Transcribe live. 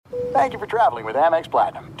Thank you for traveling with Amex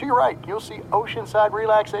Platinum. To your right, you'll see oceanside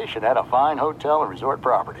relaxation at a fine hotel and resort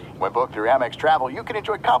property. When booked through Amex Travel, you can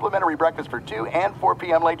enjoy complimentary breakfast for 2 and 4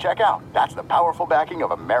 p.m. late checkout. That's the powerful backing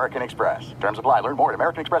of American Express. Terms apply. Learn more at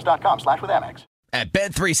americanexpress.com/withAmex. At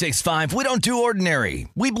Bet365, we don't do ordinary.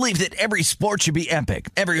 We believe that every sport should be epic.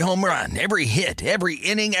 Every home run, every hit, every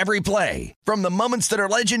inning, every play. From the moments that are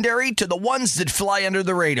legendary to the ones that fly under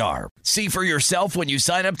the radar. See for yourself when you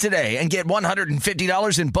sign up today and get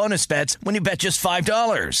 $150 in bonus bets when you bet just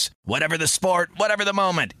 $5. Whatever the sport, whatever the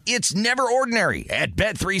moment, it's never ordinary at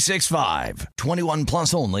Bet365. 21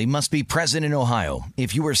 plus only. Must be present in Ohio.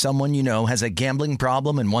 If you or someone you know has a gambling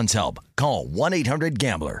problem and wants help, call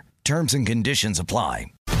 1-800-GAMBLER. Terms and conditions apply.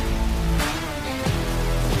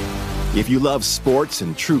 If you love sports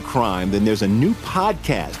and true crime, then there's a new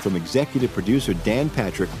podcast from executive producer Dan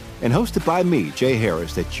Patrick and hosted by me, Jay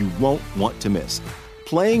Harris, that you won't want to miss.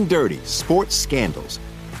 Playing Dirty: Sports Scandals.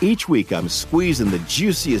 Each week, I'm squeezing the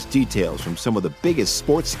juiciest details from some of the biggest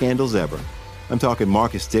sports scandals ever. I'm talking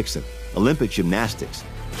Marcus Dixon, Olympic gymnastics,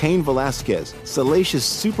 Cain Velasquez, salacious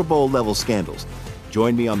Super Bowl-level scandals.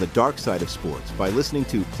 Join me on the dark side of sports by listening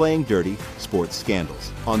to Playing Dirty: Sports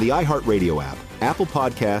Scandals on the iHeartRadio app, Apple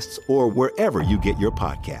Podcasts, or wherever you get your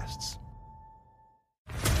podcasts.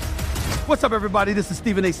 What's up, everybody? This is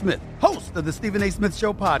Stephen A. Smith, host of the Stephen A. Smith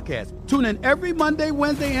Show podcast. Tune in every Monday,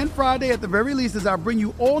 Wednesday, and Friday at the very least as I bring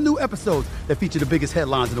you all new episodes that feature the biggest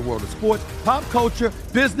headlines in the world of sports, pop culture,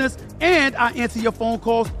 business, and I answer your phone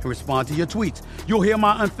calls and respond to your tweets. You'll hear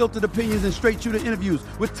my unfiltered opinions and straight-shooter interviews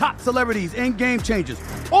with top celebrities and game changers.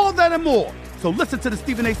 All that and more. So listen to the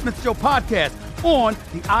Stephen A. Smith Show podcast on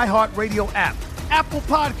the iHeartRadio app, Apple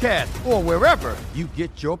Podcasts, or wherever you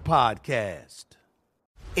get your podcast.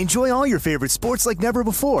 Enjoy all your favorite sports like never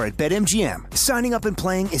before at BetMGM. Signing up and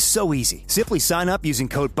playing is so easy. Simply sign up using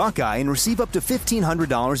code Buckeye and receive up to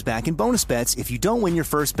 $1,500 back in bonus bets if you don't win your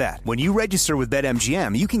first bet. When you register with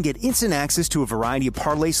BetMGM, you can get instant access to a variety of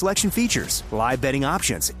parlay selection features, live betting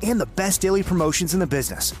options, and the best daily promotions in the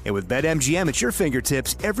business. And with BetMGM at your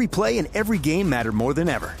fingertips, every play and every game matter more than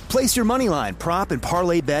ever. Place your moneyline, prop, and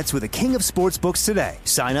parlay bets with the king of sportsbooks today.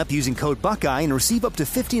 Sign up using code Buckeye and receive up to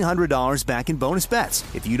 $1,500 back in bonus bets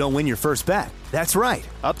if you don't win your first bet. That's right,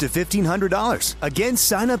 up to $1,500. Again,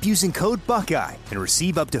 sign up using code Buckeye and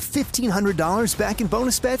receive up to $1,500 back in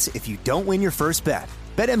bonus bets if you don't win your first bet.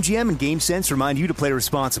 BetMGM and GameSense remind you to play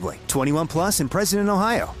responsibly. 21 plus and present in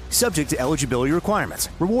Ohio. Subject to eligibility requirements.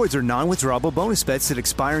 Rewards are non-withdrawable bonus bets that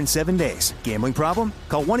expire in 7 days. Gambling problem?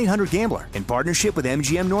 Call 1-800-GAMBLER in partnership with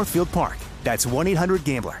MGM Northfield Park. That's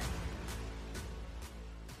 1-800-GAMBLER.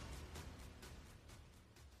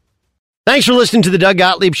 Thanks for listening to the Doug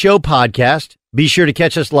Gottlieb Show podcast. Be sure to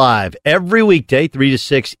catch us live every weekday, 3 to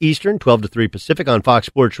 6 Eastern, 12 to 3 Pacific on Fox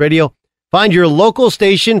Sports Radio. Find your local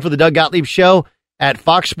station for the Doug Gottlieb Show at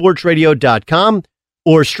foxsportsradio.com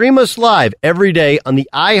or stream us live every day on the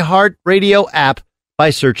iHeartRadio app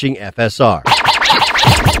by searching FSR. Now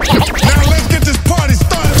let's get this party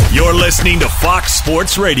started. You're listening to Fox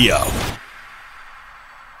Sports Radio.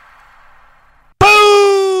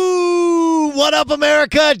 What up,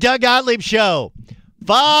 America? Doug Gottlieb Show.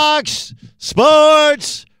 Fox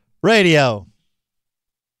Sports Radio.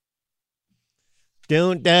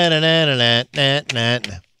 I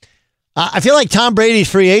feel like Tom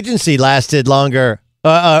Brady's free agency lasted longer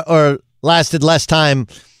or lasted less time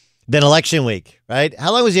than election week, right?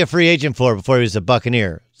 How long was he a free agent for before he was a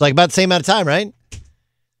Buccaneer? It's like about the same amount of time, right?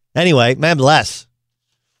 Anyway, man, less.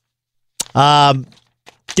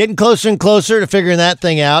 Getting closer and closer to figuring that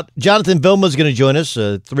thing out. Jonathan Vilma's going to join us,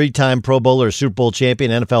 a 3-time Pro Bowler, Super Bowl champion,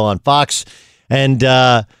 NFL on Fox. And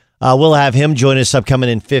we'll have him join us upcoming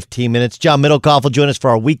in 15 minutes. John Middlecoff will join us for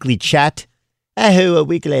our weekly chat. A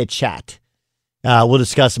weekly chat. We'll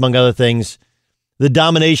discuss, among other things, the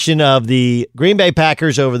domination of the Green Bay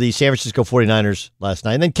Packers over the San Francisco 49ers last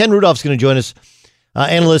night. And then Ken Rudolph's going to join us.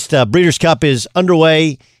 Analyst, Breeders' Cup is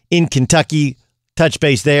underway in Kentucky. Touch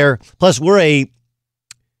base there. Plus, we're a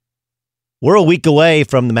week away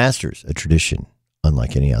from the Masters, a tradition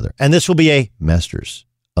unlike any other. And this will be a Masters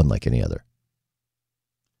unlike any other.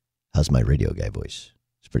 How's my radio guy voice?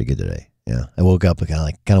 It's pretty good today. Yeah. I woke up,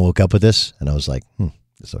 kind of woke up with this, and I was like,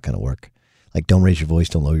 this will kind of work. Like, don't raise your voice,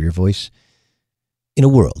 don't lower your voice. In a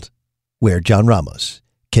world where John Ramos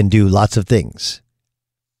can do lots of things,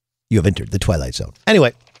 you have entered the Twilight Zone.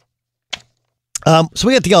 Anyway. So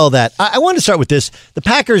we got to get all of that. I wanted to start with this. The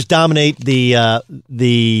Packers dominate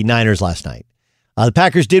the Niners last night. The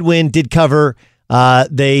Packers did win, did cover.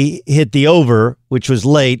 They hit the over, which was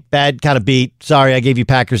late. Bad kind of beat. Sorry, I gave you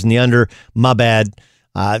Packers in the under. My bad.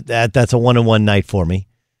 That's a 1-1 night for me.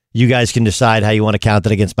 You guys can decide how you want to count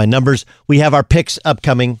that against my numbers. We have our picks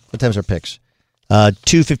upcoming. What time's our picks?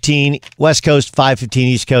 2:15 West Coast, 5:15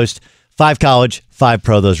 East Coast, 5 college, 5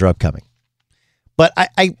 pro. Those are upcoming. But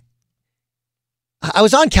I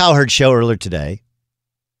was on Cowherd's show earlier today,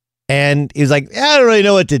 and he was like, I don't really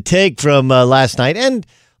know what to take from last night. And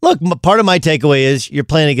look, part of my takeaway is you're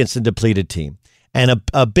playing against a depleted team. And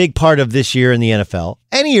a big part of this year in the NFL,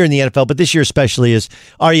 any year in the NFL, but this year especially, is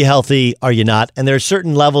are you healthy, are you not? And there are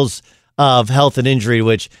certain levels of health and injury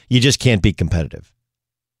which you just can't be competitive.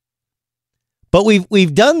 But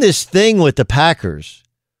we've done this thing with the Packers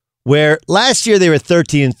where last year they were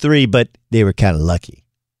 13-3, but they were kind of lucky,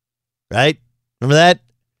 right? Remember that?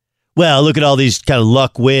 Well, look at all these kind of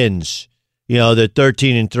luck wins. You know, they're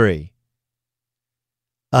 13-3.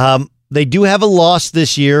 They do have a loss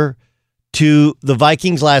this year to the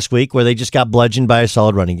Vikings last week, where they just got bludgeoned by a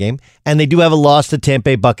solid running game. And they do have a loss to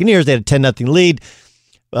Tampa Bay Buccaneers. They had a 10-0 lead.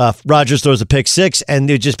 Rodgers throws a pick 6, and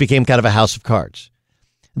it just became kind of a house of cards.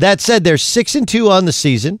 That said, they're 6-2 on the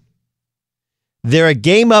season. They're a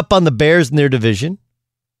game up on the Bears in their division.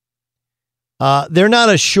 They're not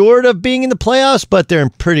assured of being in the playoffs, but they're in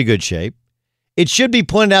pretty good shape. It should be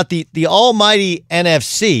pointed out the almighty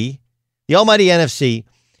NFC,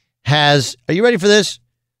 has, are you ready for this?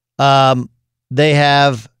 They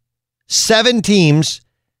have 7 teams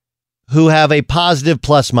who have a positive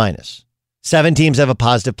plus minus. 7 teams have a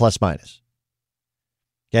positive plus minus.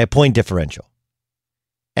 Okay, point differential.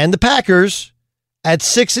 And the Packers at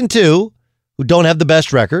 6-2, who don't have the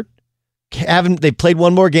best record, they played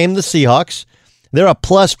one more game than the Seahawks. They're a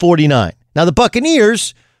plus 49. Now the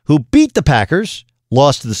Buccaneers, who beat the Packers,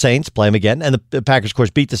 lost to the Saints, play them again, and the Packers, of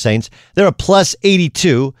course, beat the Saints. They're a plus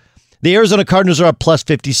 82. The Arizona Cardinals are up plus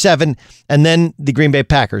 57, and then the Green Bay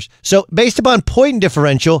Packers. So based upon point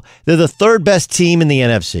differential, they're the 3rd best team in the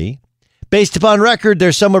NFC. Based upon record,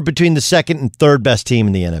 they're somewhere between the 2nd and 3rd best team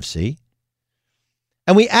in the NFC.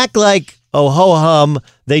 And we act like, oh, ho-hum,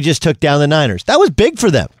 they just took down the Niners. That was big for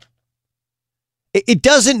them. It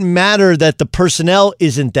doesn't matter that the personnel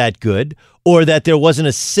isn't that good or that there wasn't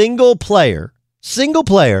a single player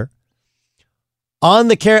on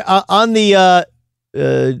the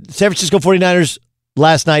San Francisco 49ers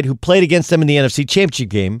last night who played against them in the NFC Championship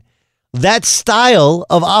game. That style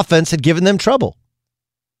of offense had given them trouble.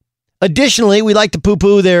 Additionally, we like to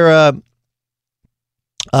poo-poo their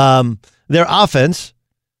offense.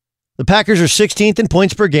 The Packers are 16th in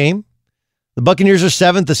points per game. The Buccaneers are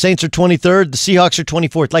 7th. The Saints are 23rd. The Seahawks are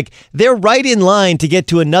 24th. Like, they're right in line to get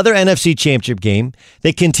to another NFC Championship game.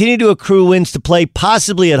 They continue to accrue wins to play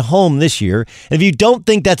possibly at home this year. And if you don't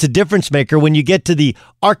think that's a difference maker when you get to the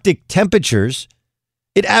Arctic temperatures,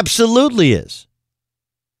 it absolutely is.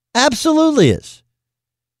 Absolutely is.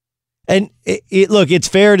 And look, it's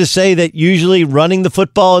fair to say that usually running the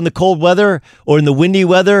football in the cold weather or in the windy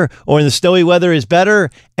weather or in the snowy weather is better.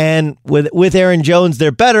 And with Aaron Jones,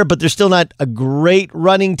 they're better, but they're still not a great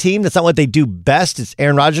running team. That's not what they do best. It's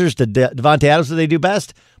Aaron Rodgers, Devontae Adams that they do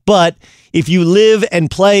best. But if you live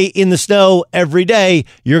and play in the snow every day,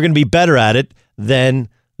 you're going to be better at it than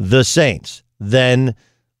the Saints, than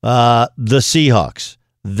the Seahawks,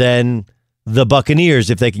 than the Buccaneers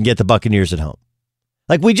if they can get the Buccaneers at home.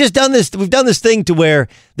 Like, we've done this thing to where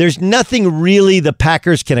there's nothing really the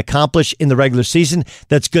Packers can accomplish in the regular season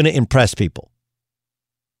that's going to impress people.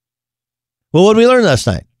 Well, what did we learn last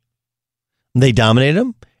night? They dominated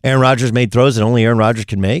them. Aaron Rodgers made throws that only Aaron Rodgers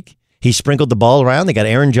can make. He sprinkled the ball around. They got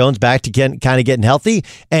Aaron Jones back to kind of getting healthy.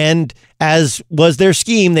 And as was their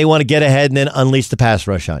scheme, they want to get ahead and then unleash the pass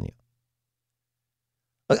rush on you.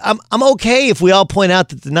 I'm okay if we all point out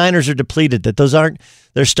that the Niners are depleted, that those aren't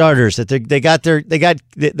their starters, that they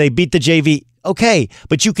beat the JV. Okay,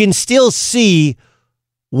 but you can still see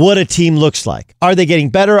what a team looks like. Are they getting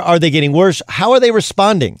better? Are they getting worse? How are they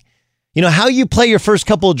responding? You know, how you play your first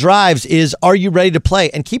couple of drives is, are you ready to play?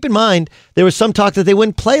 And keep in mind, there was some talk that they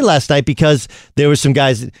wouldn't play last night because there were some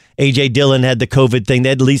guys, A.J. Dillon had the COVID thing. They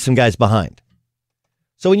had to leave some guys behind.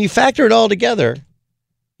 So when you factor it all together,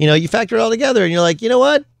 and you're like, you know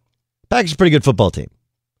what? Packers are a pretty good football team.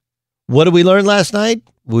 What did we learn last night?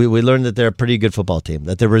 We learned that they're a pretty good football team,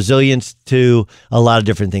 that they're resilient to a lot of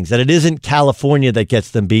different things, that it isn't California that gets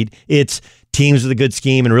them beat. It's teams with a good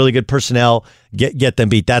scheme and really good personnel get them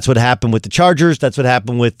beat. That's what happened with the Chargers. That's what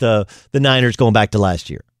happened with the Niners going back to last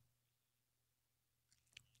year.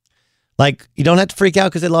 Like, you don't have to freak out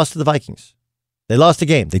because they lost to the Vikings. They lost a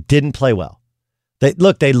game. They didn't play well.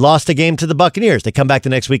 They lost a game to the Buccaneers. They come back the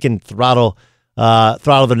next week and throttle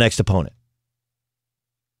their next opponent.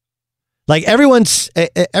 Like, everyone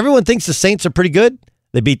thinks the Saints are pretty good.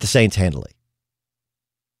 They beat the Saints handily.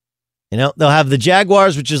 You know, they'll have the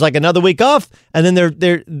Jaguars, which is like another week off, and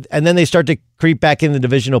then they start to creep back in the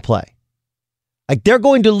divisional play. Like, they're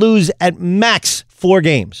going to lose at max 4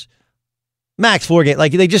 games. Max 4 games.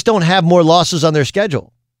 Like, they just don't have more losses on their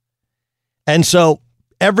schedule. And so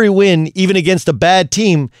every win, even against a bad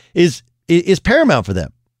team, is paramount for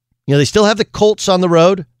them. You know, they still have the Colts on the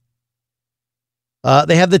road.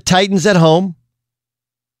 They have the Titans at home.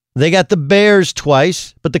 They got the Bears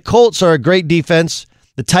twice, but the Colts are a great defense.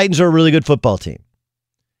 The Titans are a really good football team.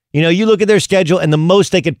 You know, you look at their schedule, and the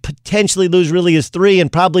most they could potentially lose really is 3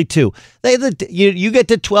 and probably 2. You get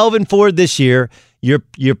to 12-4 this year.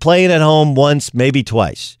 You're playing at home once, maybe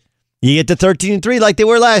twice. You get to 13-3 like they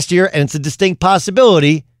were last year, and it's a distinct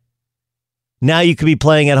possibility. Now you could be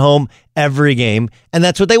playing at home every game, and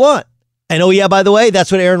that's what they want. And oh yeah, by the way,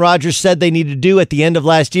 that's what Aaron Rodgers said they needed to do at the end of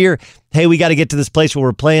last year. Hey, we got to get to this place where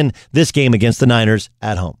we're playing this game against the Niners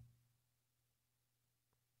at home.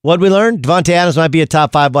 What'd we learn? Devontae Adams might be a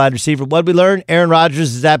top 5 wide receiver. What'd we learn? Aaron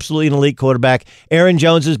Rodgers is absolutely an elite quarterback. Aaron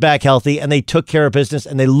Jones is back healthy, and they took care of business,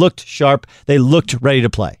 and they looked sharp. They looked ready to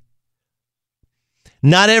play.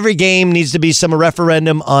 Not every game needs to be some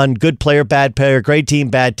referendum on good player, bad player, great team,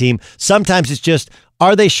 bad team. Sometimes it's just,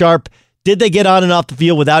 are they sharp? Did they get on and off the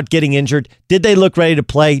field without getting injured? Did they look ready to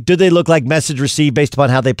play? Did they look like message received based upon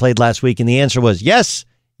how they played last week? And the answer was yes,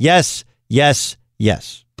 yes, yes,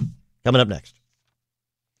 yes. Coming up next.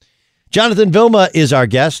 Jonathan Vilma is our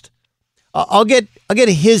guest. I'll get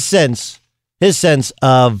his sense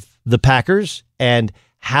of the Packers and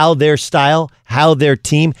how their style, how their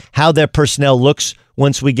team, how their personnel looks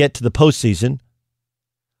once we get to the postseason.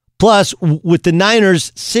 Plus, with the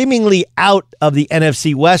Niners seemingly out of the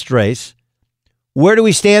NFC West race, where do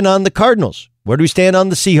we stand on the Cardinals? Where do we stand on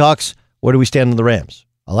the Seahawks? Where do we stand on the Rams?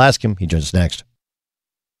 I'll ask him. He joins us next.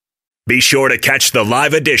 Be sure to catch the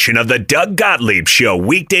live edition of the Doug Gottlieb Show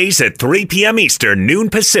weekdays at 3 p.m. Eastern, noon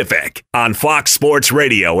Pacific on Fox Sports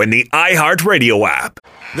Radio and the iHeartRadio app.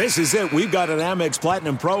 This is it. We've got an Amex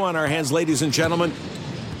Platinum Pro on our hands, ladies and gentlemen.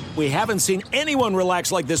 We haven't seen anyone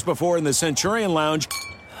relax like this before in the Centurion Lounge.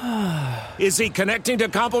 Is he connecting to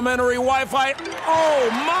complimentary Wi-Fi? Oh,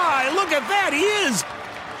 my. Look at that. He is.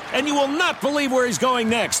 And you will not believe where he's going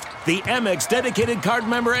next. The Amex dedicated card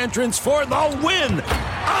member entrance for the win.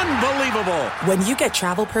 Unbelievable. When you get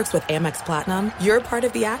travel perks with Amex Platinum, you're part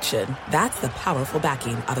of the action. That's the powerful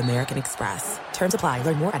backing of American Express. Terms apply.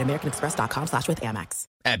 Learn more at americanexpress.com/withAmex.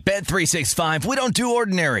 At Bet365, we don't do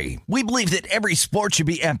ordinary. We believe that every sport should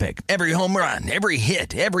be epic. Every home run, every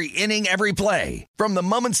hit, every inning, every play. From the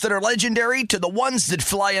moments that are legendary to the ones that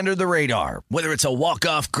fly under the radar. Whether it's a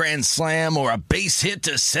walk-off grand slam or a base hit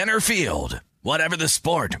to center field. Whatever the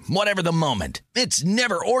sport, whatever the moment, it's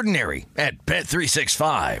never ordinary at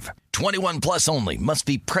Bet365. 21 plus only. Must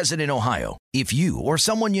be present in Ohio. If you or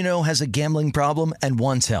someone you know has a gambling problem and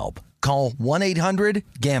wants help, call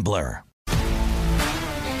 1-800-GAMBLER.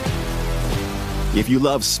 If you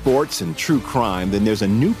love sports and true crime, then there's a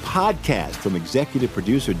new podcast from executive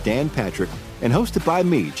producer Dan Patrick and hosted by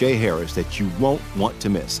me, Jay Harris, that you won't want to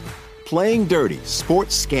miss. Playing Dirty: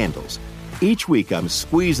 Sports Scandals. Each week, I'm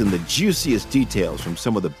squeezing the juiciest details from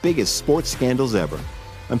some of the biggest sports scandals ever.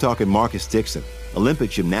 I'm talking Marcus Dixon, Olympic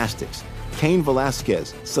gymnastics, Cain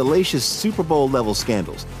Velasquez, salacious Super Bowl-level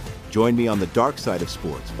scandals. Join me on the dark side of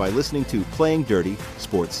sports by listening to Playing Dirty: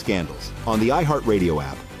 Sports Scandals on the iHeartRadio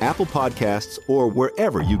app, Apple Podcasts, or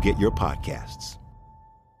wherever you get your podcasts.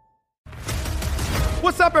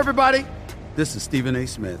 What's up, everybody? This is Stephen A.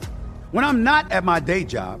 Smith. When I'm not at my day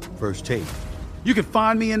job, First Take, you can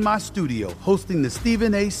find me in my studio hosting the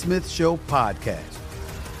Stephen A. Smith Show podcast.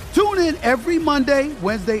 Tune in every Monday,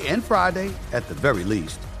 Wednesday, and Friday, at the very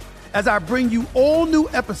least, as I bring you all new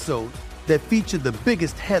episodes that feature the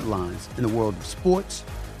biggest headlines in the world of sports,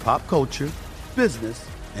 pop culture, business,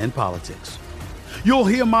 and politics. You'll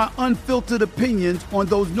hear my unfiltered opinions on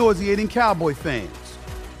those nauseating Cowboy fans,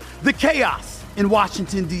 the chaos in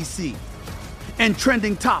Washington, D.C., and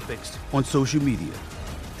trending topics on social media,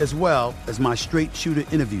 as well as my straight shooter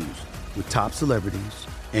interviews with top celebrities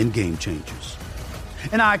and game changers.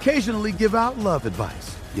 And I occasionally give out love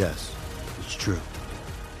advice. Yes, it's true.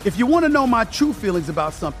 If you want to know my true feelings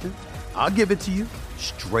about something, I'll give it to you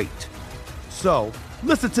straight. So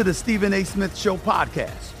listen to the Stephen A. Smith Show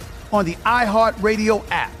podcast on the iHeartRadio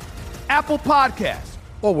app, Apple Podcasts,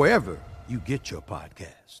 or wherever you get your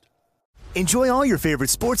podcast. Enjoy all your favorite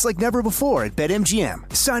sports like never before at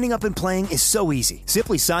BetMGM. Signing up and playing is so easy.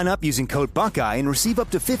 Simply sign up using code Buckeye and receive up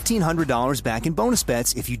to $1,500 back in bonus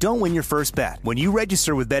bets if you don't win your first bet. When you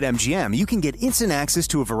register with BetMGM, you can get instant access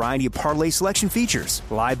to a variety of parlay selection features,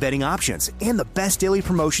 live betting options, and the best daily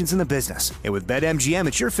promotions in the business. And with BetMGM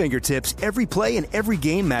at your fingertips, every play and every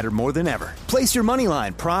game matter more than ever. Place your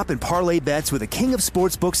moneyline, prop, and parlay bets with the king of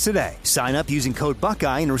sportsbooks today. Sign up using code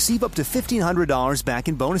Buckeye and receive up to $1,500 back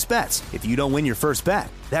in bonus bets if you don't win your first bet.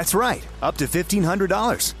 That's right, up to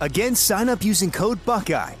 $1,500. Again, sign up using code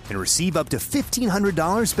Buckeye and receive up to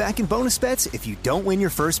 $1,500 back in bonus bets if you don't win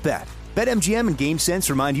your first bet. BetMGM and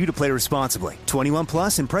GameSense remind you to play responsibly. 21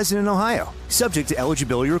 plus and present in Ohio. Subject to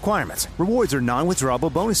eligibility requirements. Rewards are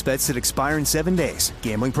non-withdrawable bonus bets that expire in 7 days.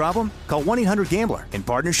 Gambling problem? Call 1-800-GAMBLER in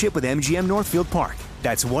partnership with MGM Northfield Park.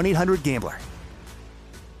 That's 1-800-GAMBLER.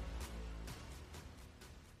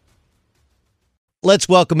 Let's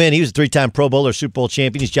welcome in. He was a 3-time Pro Bowler, Super Bowl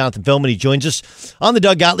champion. He's Jonathan Philman. He joins us on the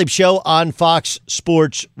Doug Gottlieb Show on Fox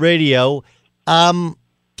Sports Radio. Can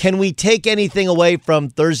we take anything away from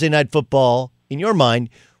Thursday Night Football, in your mind,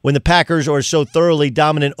 when the Packers are so thoroughly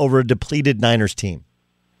dominant over a depleted Niners team?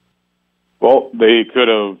 Well, they could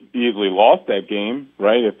have easily lost that game,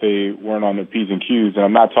 right, if they weren't on the P's and Q's. And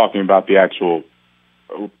I'm not talking about the actual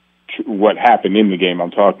what happened in the game.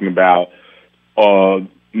 I'm talking about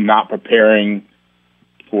not preparing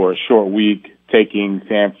for a short week, taking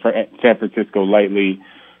San Francisco lightly.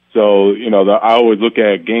 So, I always look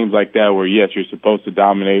at games like that where, yes, you're supposed to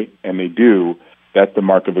dominate, and they do. That's the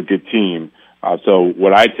mark of a good team. So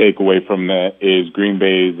what I take away from that is Green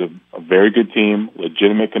Bay is a very good team,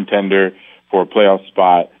 legitimate contender for a playoff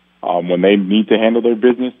spot. When they need to handle their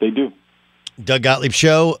business, they do. Doug Gottlieb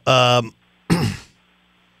Show.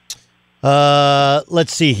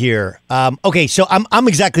 Let's see here. Okay, so I'm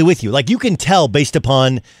exactly with you. Like, you can tell based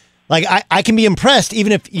upon, like, I can be impressed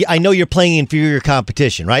even if I know you're playing inferior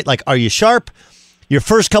competition, right? Like, are you sharp? Your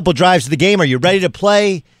first couple drives of the game, are you ready to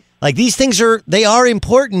play? Like, these things are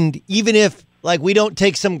important, even if, like, we don't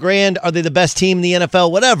take some grand, are they the best team in the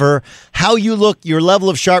NFL, whatever. How you look, your level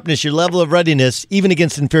of sharpness, your level of readiness, even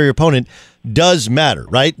against an inferior opponent, does matter,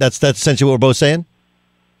 right? That's essentially what we're both saying?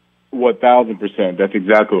 1,000%. That's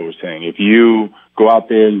exactly what we're saying. If you go out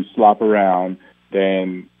there, you slop around,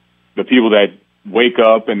 then the people that wake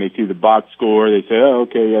up and they see the box score, they say, oh,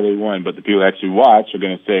 okay, yeah, they won. But the people that actually watch are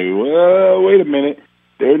going to say, well, wait a minute.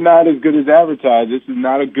 They're not as good as advertised. This is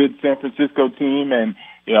not a good San Francisco team, and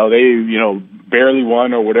they barely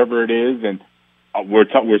won or whatever it is. And we're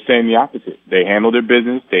saying the opposite. They handled their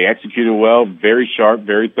business. They executed well, very sharp,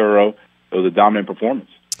 very thorough. It was a dominant performance.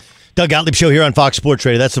 Doug Gottlieb Show here on Fox Sports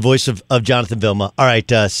Radio. That's the voice of Jonathan Vilma. All right,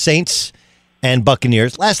 Saints and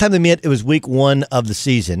Buccaneers. Last time they met, it was week 1 of the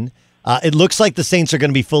season. It looks like the Saints are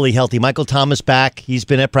going to be fully healthy. Michael Thomas back. He's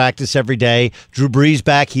been at practice every day. Drew Brees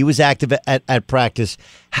back. He was active at practice.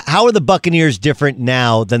 How are the Buccaneers different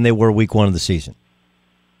now than they were week 1 of the season?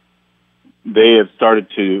 They have started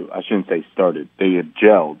to, I shouldn't say started, they have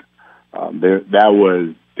gelled. That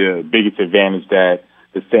was the biggest advantage that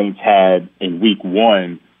the Saints had in week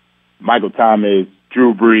 1. Michael Thomas,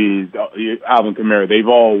 Drew Brees, Alvin Kamara, they've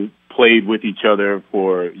all played with each other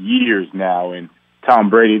for years now. And Tom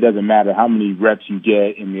Brady, it doesn't matter how many reps you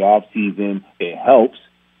get in the offseason, it helps,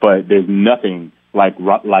 but there's nothing like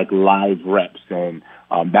live reps. And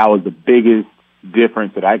that was the biggest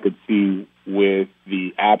difference that I could see with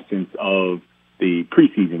the absence of the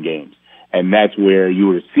preseason games. And that's where you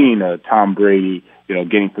were seeing Tom Brady,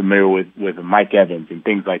 getting familiar with Mike Evans and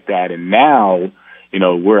things like that. And now,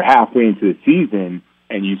 we're halfway into the season,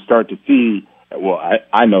 and you start to see, well,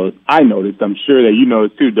 I noticed, I'm sure that you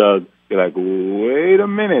noticed too, Doug, you're like, wait a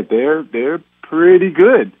minute, they're pretty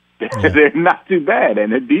good. Yeah. They're not too bad,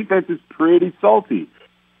 and their defense is pretty salty.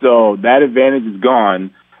 So that advantage is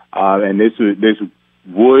gone, and this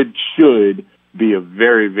should be a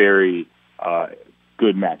very, very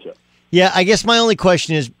good matchup. Yeah, I guess my only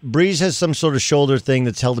question is, Brees has some sort of shoulder thing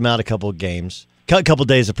that's held him out a couple of games, a couple of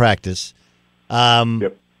days of practice.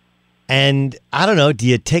 Yep. And I don't know, do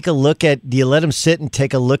you let him sit and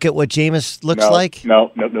take a look at what Jameis looks like? No.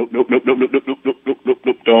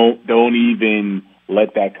 Don't even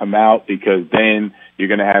let that come out, because then you're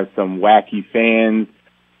going to have some wacky fans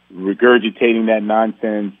regurgitating that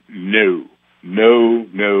nonsense. No.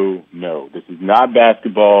 This is not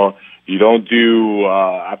basketball. You don't do,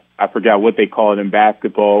 I forgot what they call it in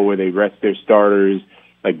basketball, where they rest their starters.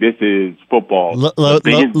 Like, this is football. Load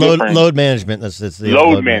management. That's the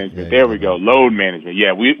load management. There we go. Load management.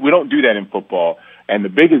 Yeah, we don't do that in football. And the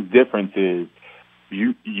biggest difference is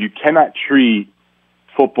you cannot treat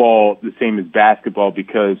football the same as basketball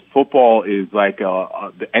because football is like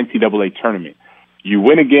the NCAA tournament. You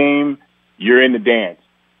win a game, you're in the dance.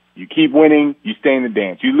 You keep winning, you stay in the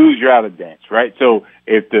dance. You lose, you're out of the dance, right? So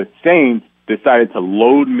if the Saints decided to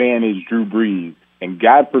load manage Drew Brees and,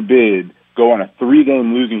 God forbid, go on a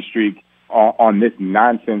 3-game losing streak on this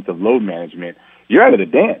nonsense of load management, you're out of the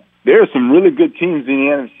dance. There are some really good teams in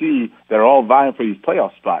the NFC that are all vying for these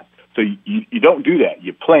playoff spots. So you don't do that.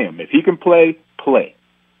 You play him. If he can play, play.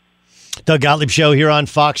 Doug Gottlieb Show here on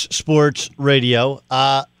Fox Sports Radio.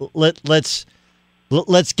 Let's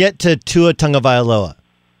get to Tua Tagovailoa.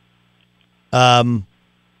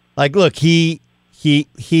 Look,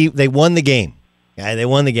 they won the game. Yeah, they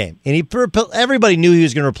won the game, and everybody knew he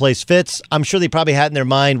was going to replace Fitz. I'm sure they probably had in their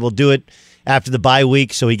mind, we'll do it after the bye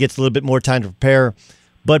week, so he gets a little bit more time to prepare.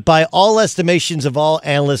 But by all estimations of all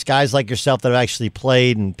analysts, guys like yourself that have actually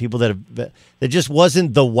played, and people that have, there just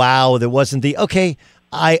wasn't the wow. There wasn't the okay.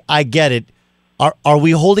 I get it. Are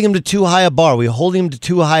we holding him to too high a bar? Are we holding him to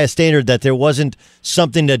too high a standard that there wasn't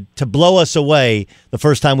something to blow us away the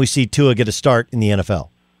first time we see Tua get a start in the NFL?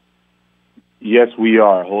 Yes, we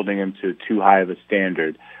are holding him to too high of a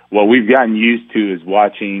standard. What we've gotten used to is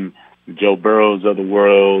watching Joe Burrows of the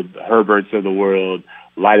world, Herberts of the world,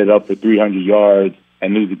 light it up for 300 yards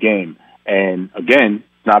and lose a game. And again,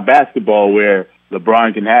 it's not basketball where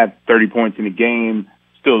LeBron can have 30 points in a game,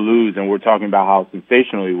 still lose, and we're talking about how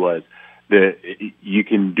sensational he was. You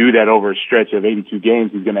can do that over a stretch of 82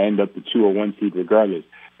 games. He's going to end up the 2 or 1 seed regardless.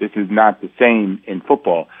 This is not the same in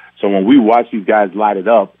football. So when we watch these guys light it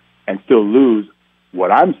up and still lose,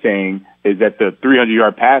 what I'm saying is that the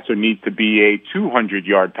 300-yard passer needs to be a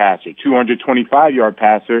 200-yard passer, 225-yard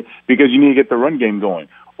passer, because you need to get the run game going.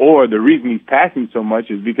 Or the reason he's passing so much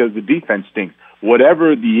is because the defense stinks.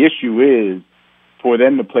 Whatever the issue is for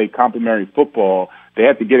them to play complementary football, they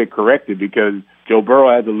have to get it corrected because Joe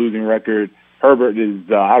Burrow has a losing record. Herbert is,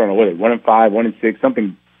 1-5, 1-6,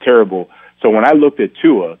 something terrible. So when I looked at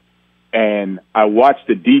Tua and I watched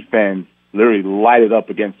the defense literally light it up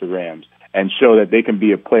against the Rams and show that they can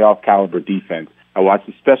be a playoff caliber defense, I watched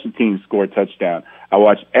the special teams score a touchdown. I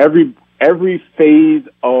watched every phase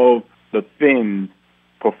of the Finns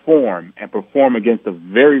perform against a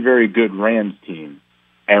very, very good Rams team.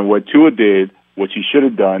 And what Tua did, which he should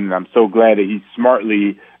have done, and I'm so glad that he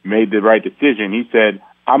smartly made the right decision. He said,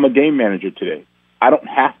 I'm a game manager today. I don't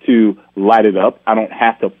have to light it up. I don't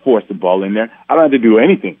have to force the ball in there. I don't have to do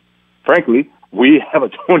anything. Frankly, we have a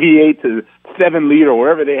 28-7 lead or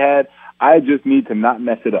wherever they had. I just need to not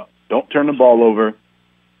mess it up. Don't turn the ball over.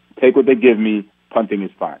 Take what they give me. Punting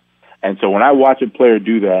is fine. And so when I watch a player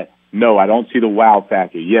do that, no, I don't see the wow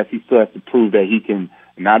factor. Yes, he still has to prove that he can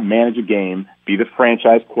not manage a game, be the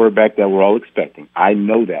franchise quarterback that we're all expecting. I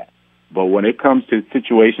know that. But when it comes to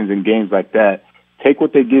situations and games like that, take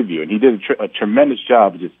what they give you. And he did a tremendous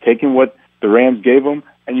job of just taking what the Rams gave him,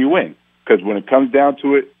 and you win. Because when it comes down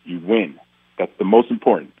to it, you win. That's the most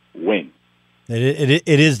important. Win. It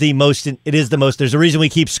is the most. There's a reason we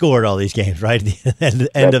keep score at all these games, right? At the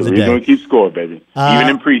end of the day. That's the reason we keep score, baby. Even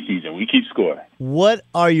in preseason, we keep score. What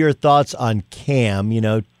are your thoughts on Cam?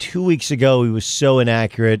 2 weeks ago he was so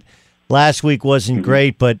inaccurate. Last week wasn't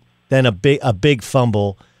great, but then a big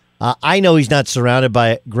fumble. I know he's not surrounded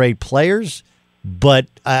by great players, but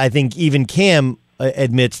I think even Cam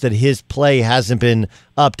admits that his play hasn't been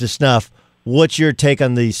up to snuff. What's your take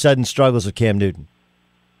on the sudden struggles of Cam Newton?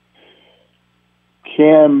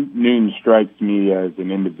 Cam Newton strikes me as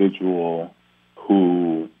an individual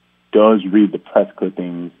who does read the press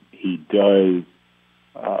clippings. He does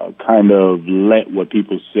kind of let what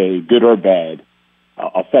people say, good or bad,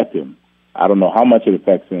 affect him. I don't know how much it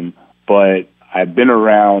affects him, but I've been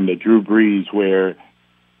around a Drew Brees where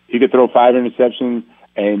he could throw 5 interceptions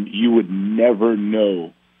and you would never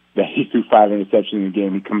know that he threw 5 interceptions in a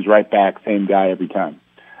game. He comes right back, same guy every time.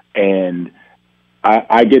 And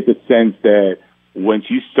I get the sense that once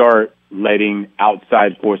you start letting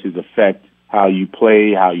outside forces affect how you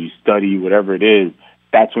play, how you study, whatever it is,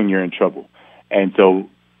 that's when you're in trouble. And so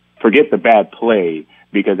forget the bad play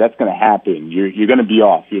because that's going to happen. You're going to be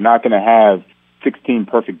off. You're not going to have 16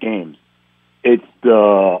 perfect games. It's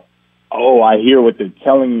I hear what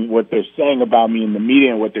they're saying about me in the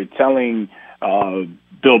media and what they're telling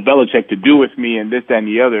Bill Belichick to do with me and this, that, and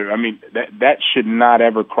the other. I mean, that should not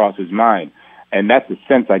ever cross his mind. And that's the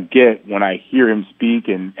sense I get when I hear him speak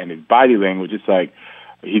and his body language. It's like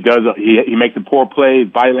he makes a poor play, his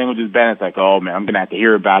body language is bad. It's like, oh, man, I'm going to have to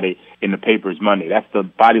hear about it in the papers Monday. That's the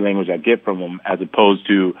body language I get from him as opposed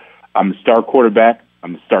to I'm the star quarterback,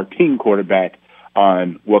 I'm the starting quarterback.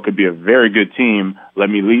 on what could be a very good team. Let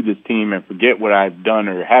me lead this team and forget what I've done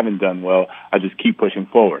or haven't done well. I just keep pushing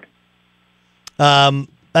forward.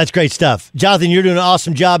 That's great stuff. Jonathan, you're doing an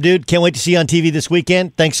awesome job, dude. Can't wait to see you on TV this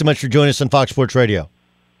weekend. Thanks so much for joining us on Fox Sports Radio.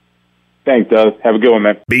 Thanks, Doug. Have a good one,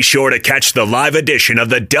 man. Be sure to catch the live edition of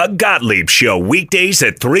the Doug Gottlieb Show weekdays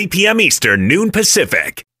at 3 p.m. Eastern, noon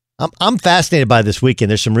Pacific. I'm fascinated by this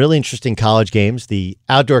weekend. There's some really interesting college games. The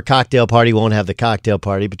outdoor cocktail party won't have the cocktail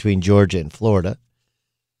party between Georgia and Florida.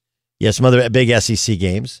 Yeah, some other big SEC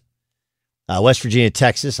games. West Virginia,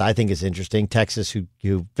 Texas, I think is interesting. Texas,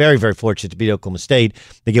 who very, very fortunate to beat Oklahoma State.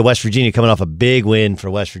 They get West Virginia coming off a big win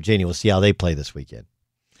for West Virginia. We'll see how they play this weekend.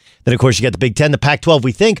 Then, of course, you got the Big Ten, the Pac-12,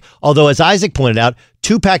 we think, although, as Isaac pointed out,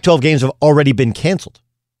 2 Pac-12 games have already been canceled.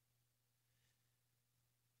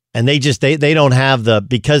 And they don't have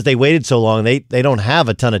because they waited so long, they don't have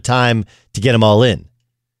a ton of time to get them all in.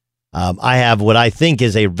 I have what I think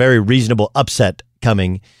is a very reasonable upset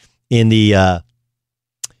coming in the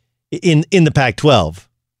in the Pac-12,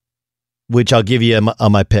 which I'll give you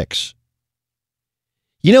on my picks.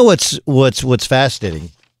 You know what's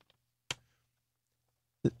fascinating?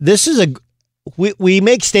 This is we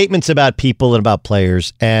make statements about people and about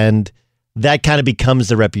players, and that kind of becomes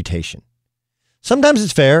the reputation. Sometimes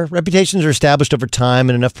it's fair. Reputations are established over time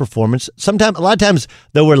and enough performance. A lot of times,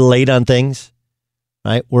 though, we're late on things,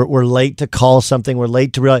 right? We're late to call something. We're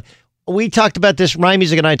late to realize. We talked about this. Ryan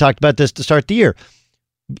Music and I talked about this to start the year.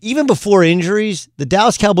 Even before injuries, the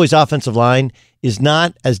Dallas Cowboys offensive line is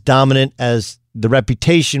not as dominant as the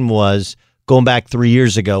reputation was going back 3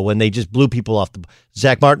 years ago when they just blew people off.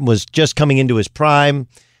 Zach Martin was just coming into his prime.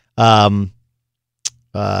 You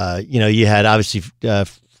had obviously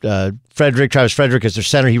Travis Frederick as their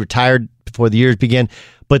center. He retired before the years began.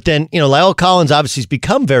 But then, La'el Collins obviously has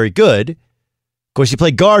become very good. Of course, he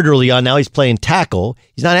played guard early on. Now he's playing tackle.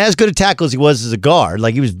 He's not as good a tackle as he was as a guard.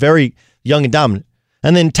 Like, he was very young and dominant.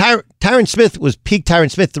 And then Tyron Smith was peak Tyron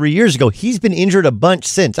Smith 3 years ago. He's been injured a bunch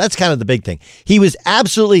since. That's kind of the big thing. He was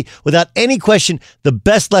absolutely, without any question, the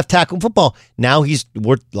best left tackle in football. Now he's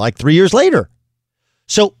worth like 3 years later.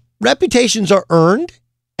 So reputations are earned,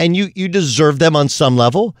 and you deserve them on some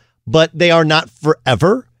level, but they are not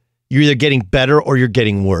forever. You're either getting better or you're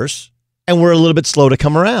getting worse, and we're a little bit slow to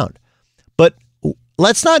come around. But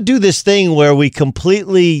let's not do this thing where we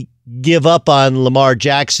completely give up on Lamar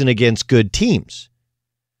Jackson against good teams.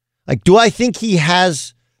 Like, do I think he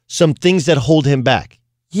has some things that hold him back?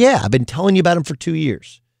 Yeah, I've been telling you about him for 2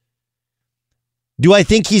 years. Do I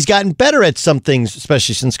think he's gotten better at some things,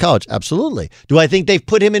 especially since college? Absolutely. Do I think they've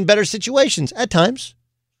put him in better situations? At times.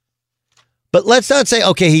 But let's not say,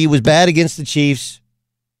 okay, he was bad against the Chiefs.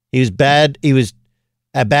 He was bad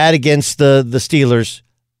against the Steelers.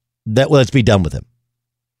 Let's be done with him.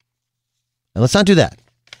 And let's not do that.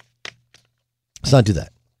 Let's not do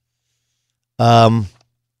that.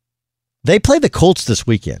 They play the Colts this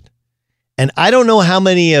weekend. And I don't know how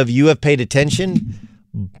many of you have paid attention,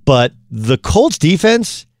 but the Colts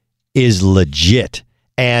defense is legit.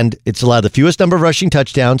 And it's allowed the fewest number of rushing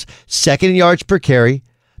touchdowns, second in yards per carry.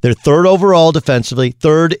 They're third overall defensively,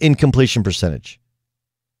 third in completion percentage.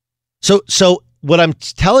 So what I'm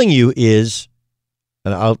telling you is,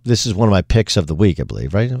 and this is one of my picks of the week, I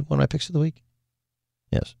believe, right? One of my picks of the week?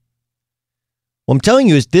 Yes. What I'm telling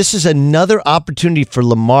you is this is another opportunity for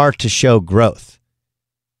Lamar to show growth.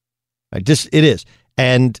 Right? It is.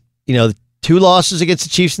 And, 2 losses against the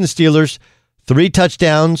Chiefs and the Steelers, 3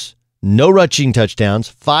 touchdowns, no rushing touchdowns,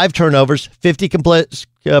 5 turnovers,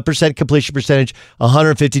 50% completion percentage,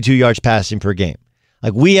 152 yards passing per game.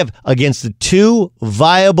 Like, we have, against the 2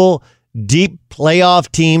 viable, deep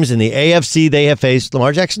playoff teams in the AFC they have faced,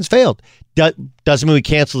 Lamar Jackson's failed. Doesn't mean we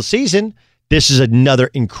cancel the season. This is another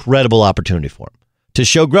incredible opportunity for him to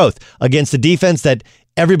show growth against the defense that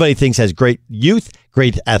everybody thinks has great youth,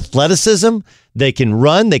 great athleticism. They can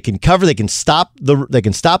run, they can cover, they can stop the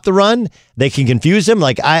run, they can confuse them.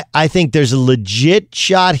 Like, I think there's a legit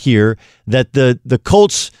shot here that the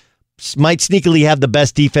Colts might sneakily have the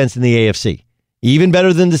best defense in the AFC, even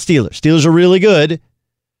better than the Steelers. Steelers are really good.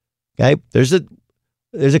 Okay, there's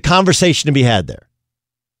a conversation to be had there.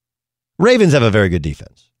 Ravens have a very good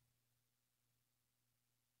defense.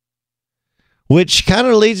 Which kind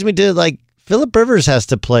of leads me to, like, Phillip Rivers has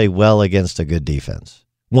to play well against a good defense.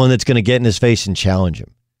 One that's going to get in his face and challenge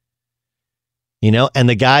him. And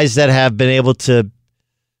the guys that have been able to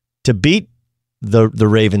beat the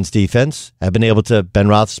Ravens defense have been able to, Ben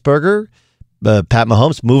Roethlisberger, Pat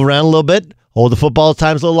Mahomes, move around a little bit, hold the football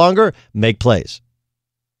times a little longer, make plays.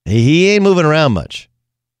 He ain't moving around much.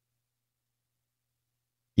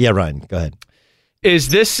 Yeah, Ryan, go ahead. Is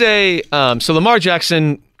this so Lamar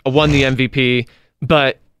Jackson won the MVP.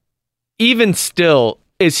 But even still,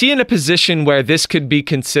 is he in a position where this could be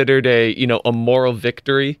considered a moral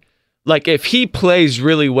victory? Like if he plays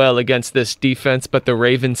really well against this defense, but the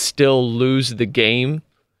Ravens still lose the game,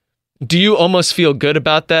 do you almost feel good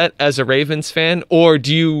about that as a Ravens fan, or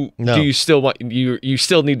do you still want you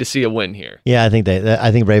still need to see a win here? Yeah, I think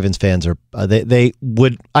Ravens fans are they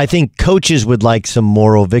would. I think coaches would like some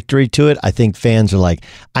moral victory to it. I think fans are like,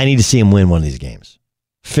 I need to see him win one of these games.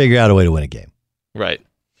 Figure out a way to win a game. Right.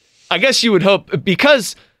 I guess you would hope,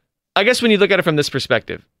 because I guess when you look at it from this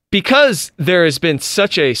perspective, because there has been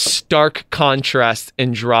such a stark contrast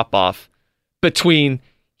and drop off between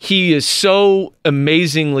he is so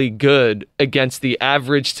amazingly good against the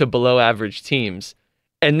average to below average teams,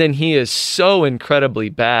 and then he is so incredibly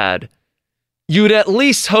bad, you would at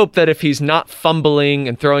least hope that if he's not fumbling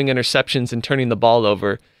and throwing interceptions and turning the ball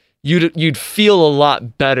over, you'd feel a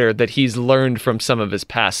lot better that he's learned from some of his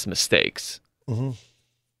past mistakes. Mm-hmm.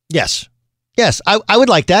 Yes, I would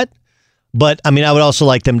like that. But, I mean, I would also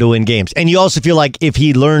like them to win games. And you also feel like if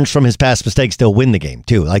he learns from his past mistakes, they'll win the game,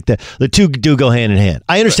 too. Like, the two do go hand in hand.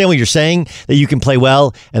 I understand what you're saying, that you can play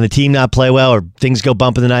well and the team not play well, or things go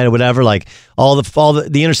bump in the night or whatever. Like, all the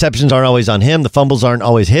interceptions aren't always on him. The fumbles aren't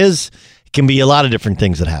always his. It can be a lot of different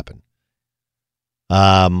things that happen.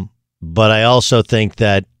 But I also think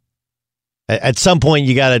that at some point,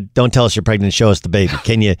 you got to, don't tell us you're pregnant, show us the baby.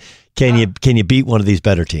 Can you beat one of these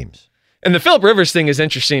better teams? And the Phillip Rivers thing is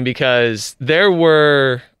interesting because there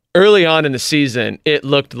were, early on in the season, it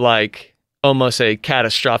looked like almost a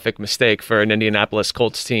catastrophic mistake for an Indianapolis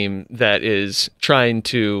Colts team that is trying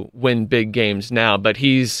to win big games now. But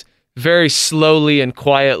he's very slowly and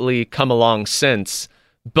quietly come along since.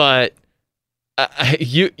 But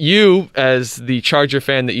you, as the Charger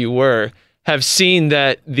fan that you were, have seen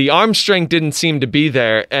that the arm strength didn't seem to be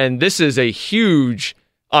there. And this is a huge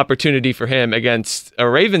opportunity for him against a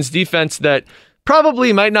Ravens defense that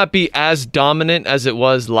probably might not be as dominant as it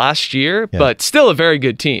was last year, but still a very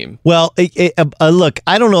good team. Well, look,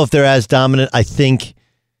 I don't know if they're as dominant. I think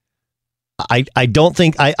I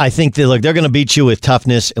think that, look, they're going to beat you with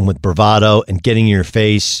toughness and with bravado and getting in your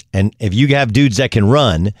face. And if you have dudes that can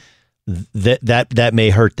run, that may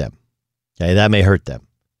hurt them. Okay, that may hurt them.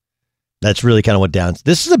 That's really kind of what downs.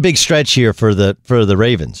 This is a big stretch here for the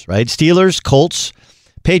Ravens, right? Steelers, Colts,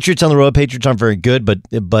 Patriots on the road. Patriots aren't very good, but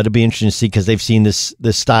it'll be interesting to see because they've seen this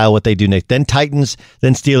style, what they do next. Then Titans,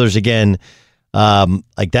 then Steelers again.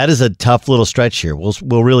 Like that is a tough little stretch here.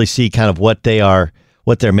 We'll really see kind of what they're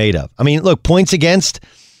made of. I mean, look, points against,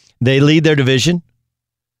 they lead their division.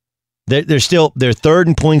 They're third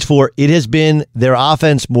in points for. It has been their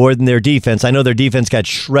offense more than their defense. I know their defense got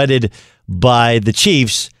shredded by the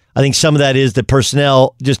Chiefs. I think some of that is the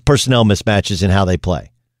personnel mismatches in how they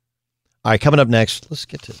play. All right, coming up next, this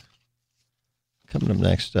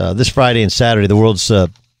Friday and Saturday, the world's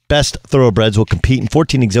best thoroughbreds will compete in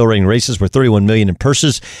 14 exhilarating races worth $31 million in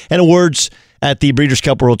purses and awards at the Breeders'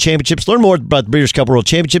 Cup World Championships. Learn more about the Breeders' Cup World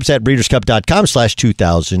Championships at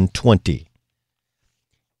breederscup.com/2020.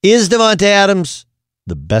 Is Davante Adams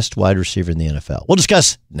the best wide receiver in the NFL? We'll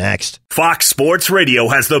discuss next. Fox Sports Radio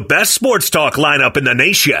has the best sports talk lineup in the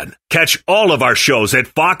nation. Catch all of our shows at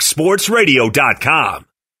foxsportsradio.com.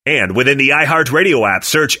 And within the iHeartRadio app,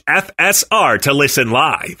 search FSR to listen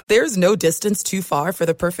live. There's no distance too far for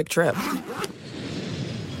the perfect trip.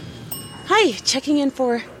 Hi, checking in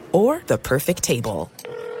for... Or the perfect table.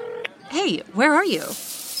 Hey, where are you?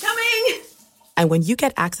 Coming! And when you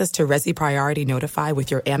get access to Resi Priority Notify with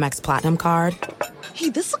your Amex Platinum card... Hey,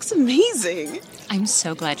 this looks amazing. I'm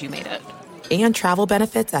so glad you made it. And travel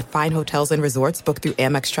benefits at fine hotels and resorts booked through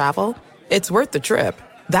Amex Travel, it's worth the trip.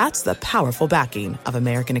 That's the powerful backing of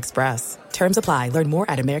American Express. Terms apply. Learn more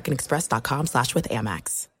at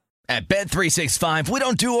americanexpress.com/withAmex. At Bet365, we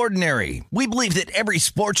don't do ordinary. We believe that every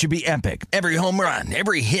sport should be epic. Every home run,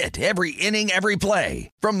 every hit, every inning, every play.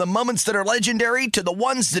 From the moments that are legendary to the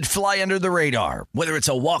ones that fly under the radar. Whether it's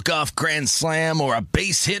a walk-off grand slam or a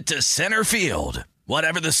base hit to center field.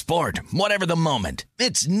 Whatever the sport, whatever the moment.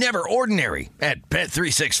 It's never ordinary at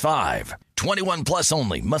Bet365. 21 plus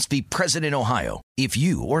only. Must be present in Ohio. If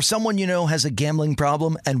you or someone you know has a gambling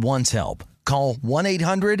problem and wants help, call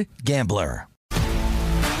 1-800-GAMBLER.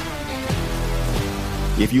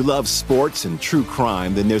 If you love sports and true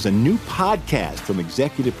crime, then there's a new podcast from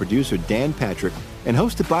executive producer Dan Patrick and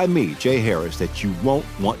hosted by me, Jay Harris, that you won't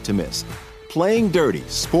want to miss. Playing Dirty: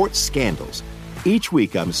 Sports Scandals. Each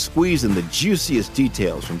week, I'm squeezing the juiciest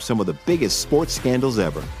details from some of the biggest sports scandals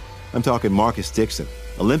ever. I'm talking Marcus Dixon,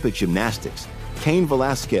 Olympic gymnastics, Cain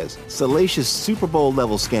Velasquez, salacious Super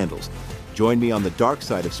Bowl-level scandals. Join me on the dark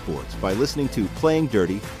side of sports by listening to Playing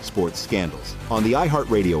Dirty Sports Scandals on the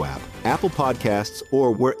iHeartRadio app, Apple Podcasts,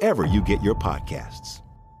 or wherever you get your podcasts.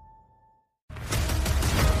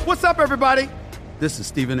 What's up, everybody? This is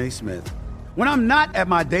Stephen A. Smith. When I'm not at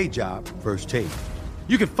my day job, First Take,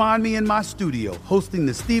 you can find me in my studio hosting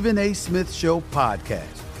the Stephen A. Smith Show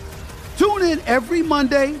podcast. Tune in every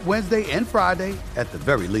Monday, Wednesday, and Friday, at the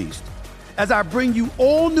very least, as I bring you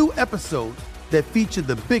all new episodes that feature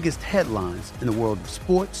the biggest headlines in the world of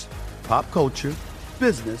sports, pop culture,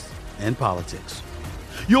 business, and politics.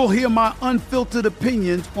 You'll hear my unfiltered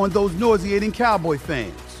opinions on those nauseating Cowboy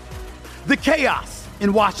fans, the chaos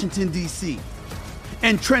in Washington, D.C.,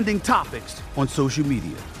 and trending topics on social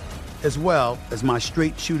media, as well as my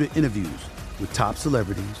straight shooter interviews with top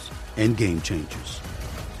celebrities and game changers.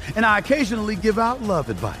 And I occasionally give out love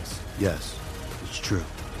advice. Yes, it's true.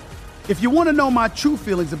 If you want to know my true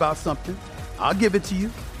feelings about something, I'll give it to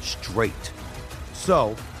you straight.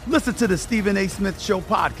 So listen to the Stephen A. Smith Show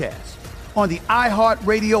podcast on the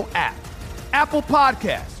iHeartRadio app, Apple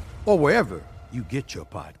Podcasts, or wherever you get your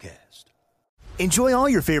podcast. Enjoy all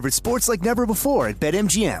your favorite sports like never before at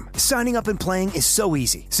BetMGM. Signing up and playing is so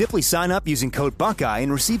easy. Simply sign up using code Buckeye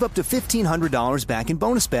and receive up to $1,500 back in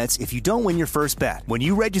bonus bets if you don't win your first bet. When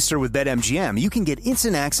you register with BetMGM, you can get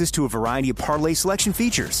instant access to a variety of parlay selection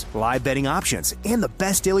features, live betting options, and the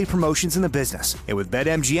best daily promotions in the business. And with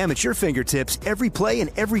BetMGM at your fingertips, every play and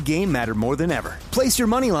every game matter more than ever. Place your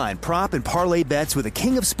moneyline, prop, and parlay bets with the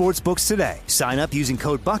king of sportsbooks today. Sign up using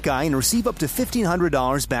code Buckeye and receive up to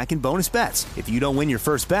 $1,500 back in bonus bets if you don't win your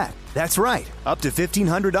first bet. That's right, up to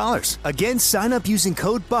 $1,500. Again, sign up using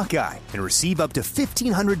code Buckeye and receive up to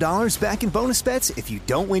 $1,500 back in bonus bets if you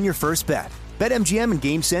don't win your first bet. BetMGM and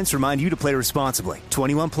GameSense remind you to play responsibly.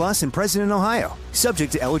 21 plus and present in Ohio.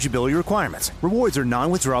 Subject to eligibility requirements. Rewards are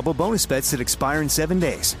non-withdrawable bonus bets that expire in 7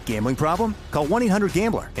 days. Gambling problem? Call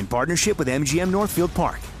 1-800-GAMBLER in partnership with MGM Northfield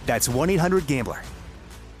Park. That's 1-800-GAMBLER.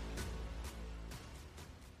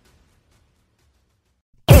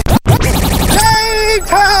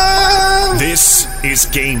 Time! This is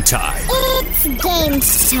Game Time. It's game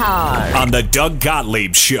time. On the Doug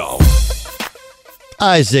Gottlieb Show.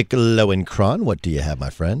 Isaac Lowenkron, what do you have, my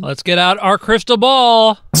friend? Let's get out our crystal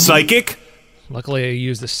ball. Psychic? Luckily, I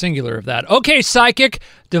used the singular of that. Okay, Psychic.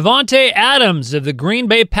 Davante Adams of the Green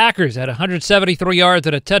Bay Packers had 173 yards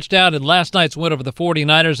and a touchdown in last night's win over the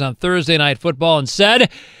 49ers on Thursday Night Football and said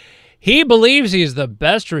he believes he is the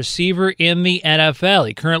best receiver in the NFL.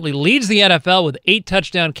 He currently leads the NFL with 8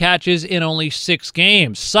 touchdown catches in only 6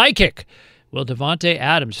 games. Psychic. Will Davante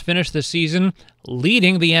Adams finish the season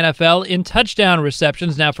leading the NFL in touchdown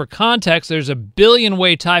receptions? Now, for context, there's a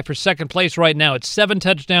billion-way tie for second place right now. It's 7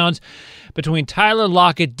 touchdowns between Tyler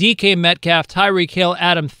Lockett, DK Metcalf, Tyreek Hill,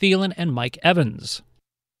 Adam Thielen, and Mike Evans.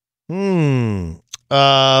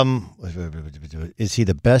 Is he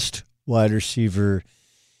the best wide receiver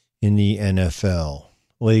in the NFL?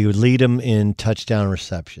 Well, he would lead him in touchdown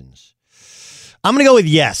receptions. I'm going to go with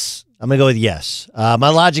yes. My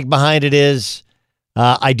logic behind it is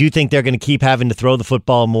I do think they're going to keep having to throw the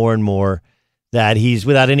football more and more, that he's,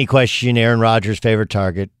 without any question, Aaron Rodgers' favorite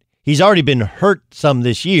target. He's already been hurt some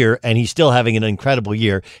this year, and he's still having an incredible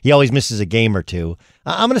year. He always misses a game or two.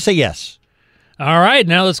 I'm going to say yes. All right,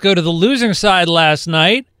 now let's go to the losing side last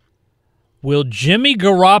night. Will Jimmy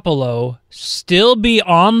Garoppolo still be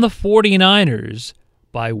on the 49ers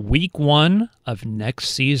by week 1 of next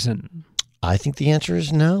season? I think the answer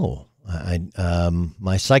is no.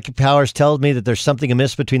 My psychic powers tell me that there's something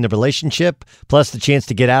amiss between the relationship, plus the chance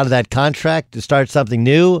to get out of that contract to start something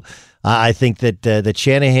new. I think that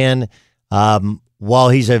Shanahan, while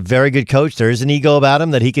he's a very good coach, there is an ego about him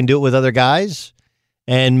that he can do it with other guys,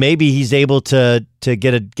 and maybe he's able to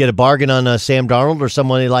get a bargain on Sam Darnold or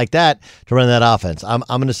someone like that to run that offense. I'm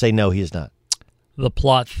going to say no, he is not. The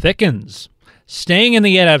plot thickens. Staying in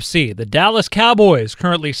the NFC, the Dallas Cowboys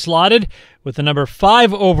currently slotted with the number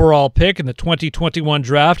 5 overall pick in the 2021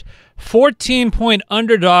 draft. 14-point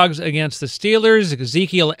underdogs against the Steelers.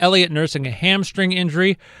 Ezekiel Elliott nursing a hamstring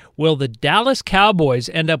injury. Will the Dallas Cowboys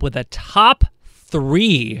end up with a top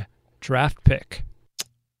 3 draft pick?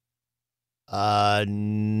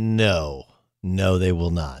 No, they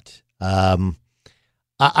will not. As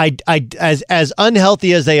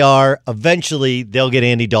unhealthy as they are, eventually they'll get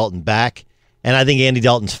Andy Dalton back. And I think Andy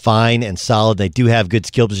Dalton's fine and solid. They do have good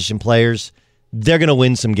skill position players. They're going to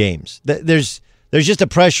win some games. There's just a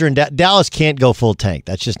pressure, and Dallas can't go full tank.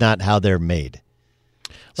 That's just not how they're made.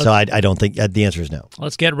 So I don't think the answer is no.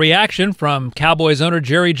 Let's get reaction from Cowboys owner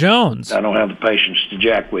Jerry Jones. I don't have the patience to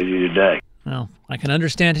jack with you today. Well, I can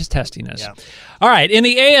understand his testiness. Yeah. All right, in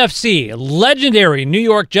the AFC, legendary New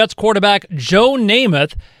York Jets quarterback Joe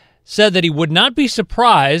Namath said that he would not be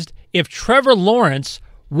surprised if Trevor Lawrence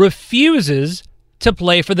refuses to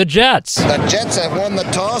play for the Jets. The Jets have won the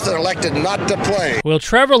toss and elected not to play. Will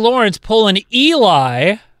Trevor Lawrence pull an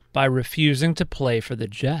Eli by refusing to play for the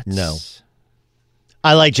Jets? No.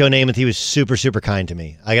 I like Joe Namath. He was super, super kind to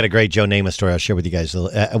me. I got a great Joe Namath story I'll share with you guys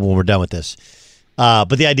when we're done with this. But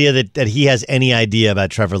the idea that he has any idea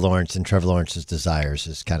about Trevor Lawrence and Trevor Lawrence's desires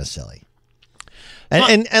is kind of silly.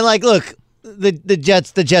 And like, look, the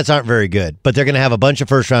Jets aren't very good, but they're going to have a bunch of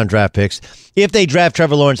first-round draft picks. If they draft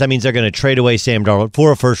Trevor Lawrence, that means they're going to trade away Sam Darnold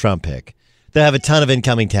for a first-round pick. They'll have a ton of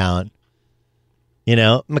incoming talent. You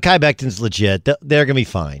know, Mekhi Becton's legit. They're going to be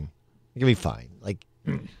fine. They're going to be fine. Like,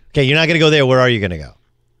 okay, you're not going to go there. Where are you going to go?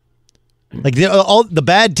 Like, all the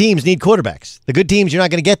bad teams need quarterbacks. The good teams, you're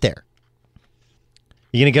not going to get there.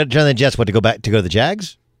 You're going to go to the Jets, to go to the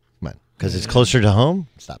Jags? Come on, because it's closer to home?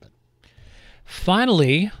 Stop it.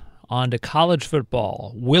 Finally, on to college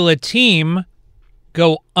football. Will a team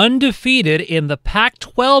go undefeated in the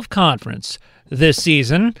Pac-12 conference this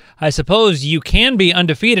season? I suppose you can be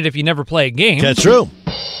undefeated if you never play a game. That's true.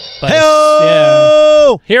 But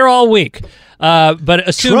yeah, here all week. But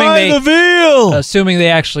assuming assuming they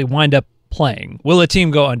actually wind up playing, will a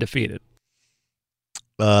team go undefeated?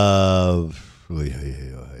 Yeah.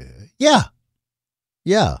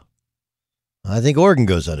 I think Oregon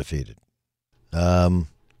goes undefeated.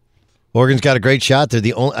 Oregon's got a great shot. They're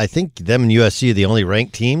the only. I think them and USC are the only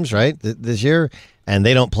ranked teams, right, this year. And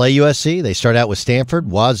they don't play USC. They start out with Stanford,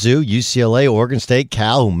 Wazoo, UCLA, Oregon State,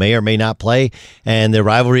 Cal, who may or may not play, and their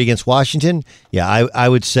rivalry against Washington. Yeah, I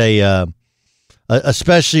would say,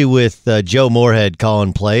 especially with Joe Moorhead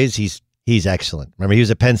calling plays, he's excellent. Remember, he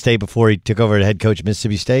was at Penn State before he took over as head coach at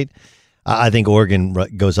Mississippi State. I think Oregon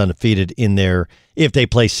goes undefeated in their if they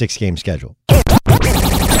play 6-game schedule.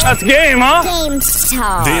 That's game, huh? Game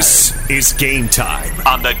time. This is Game Time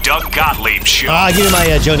on the Doug Gottlieb Show. I'll give you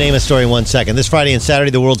my Joe Namath story in 1 second. This Friday and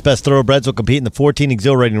Saturday, the world's best thoroughbreds will compete in the 14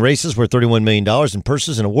 exhilarating races worth $31 million in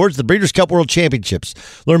purses and awards, the Breeders' Cup World Championships.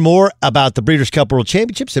 Learn more about the Breeders' Cup World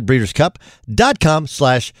Championships at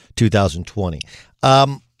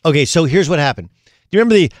breederscup.com/2020. Okay, so here's what happened. Do you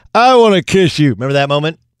remember the I want to kiss you? Remember that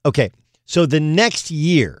moment? Okay, so the next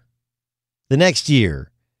year,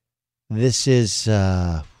 this is,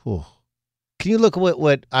 can you look at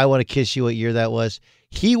what I want to kiss you, what year that was?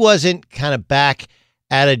 He wasn't kind of back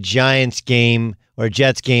at a Giants game or a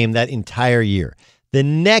Jets game that entire year. The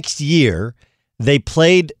next year, they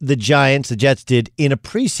played the Giants, the Jets did, in a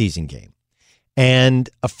preseason game. And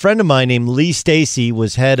a friend of mine named Lee Stacy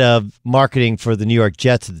was head of marketing for the New York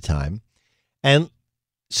Jets at the time. And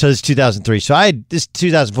so this is 2003. So this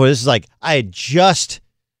 2004, this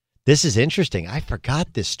is interesting. I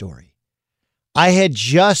forgot this story. I had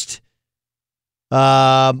just,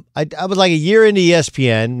 I was like a year into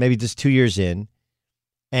ESPN, maybe just 2 years in,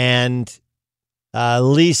 and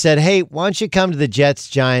Lee said, hey, why don't you come to the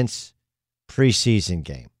Jets-Giants preseason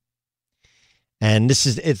game? And this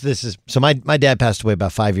is so my dad passed away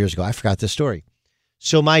about 5 years ago. I forgot this story.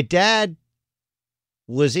 So my dad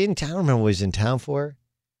was in town. I don't remember what he was in town for,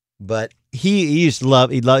 but he used to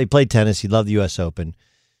love, he played tennis. He loved the U.S. Open.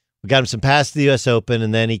 We got him some passes to the U.S. Open,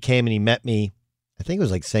 and then he came and he met me. I think it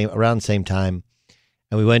was like around the same time,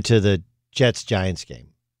 and we went to the Jets-Giants game.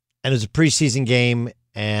 And it was a preseason game,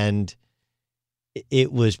 and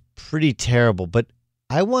it was pretty terrible. But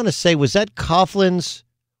I want to say, was that Coughlin's?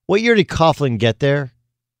 What year did Coughlin get there?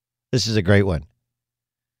 This is a great one.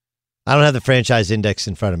 I don't have the franchise index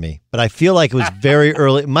in front of me, but I feel like it was very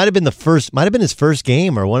early. It might have been his first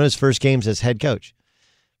game or one of his first games as head coach,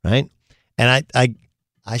 right? And I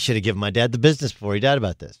should have given my dad the business before he died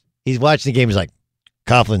about this. He's watching the game. He's like,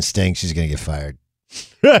 Coughlin stinks. He's going to get fired.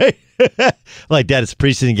 Right? Like, Dad, it's a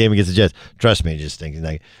preseason game against the Jets. Trust me, it just stinks.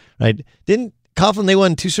 Right? Didn't Coughlin, they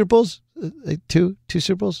won 2 Super Bowls? Two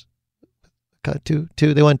Super Bowls? Two.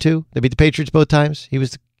 They won 2. They beat the Patriots both times. He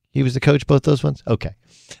was the coach both those ones? Okay.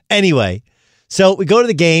 Anyway, so we go to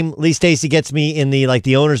the game. Lee Stacy gets me in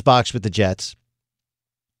the owner's box with the Jets.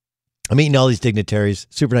 I'm meeting all these dignitaries.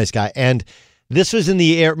 Super nice guy. And this was in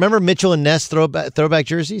the air. Remember Mitchell and Ness throwback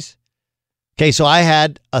jerseys? Okay, so I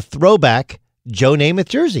had a throwback Joe Namath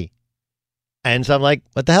jersey. And so I'm like,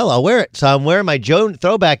 what the hell? I'll wear it. So I'm wearing my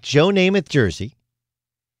throwback Joe Namath jersey.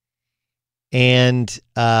 And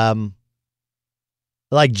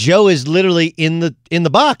like Joe is literally in the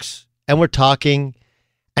box. And we're talking.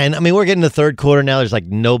 And I mean, we're getting the third quarter now. There's like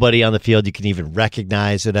nobody on the field you can even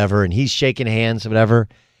recognize, whatever. And he's shaking hands, whatever.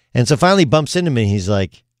 And so finally he bumps into me. He's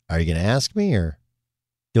like, are you going to ask me or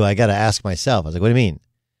do I got to ask myself? I was like, what do you mean?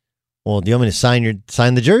 Well, do you want me to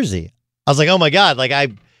sign the jersey? I was like, oh my God,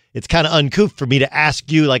 it's kind of uncouth for me to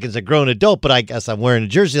ask you like as a grown adult, but I guess I'm wearing a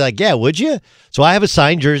jersey. Like, yeah, would you? So I have a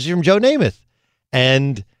signed jersey from Joe Namath.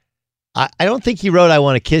 And I don't think he wrote I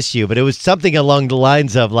want to kiss you, but it was something along the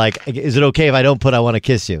lines of like, is it okay if I don't put I want to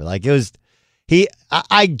kiss you? Like it was,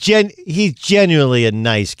 he's genuinely a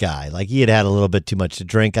nice guy. Like he had a little bit too much to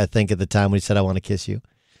drink, I think, at the time when he said I want to kiss you.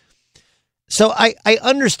 So I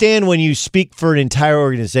understand when you speak for an entire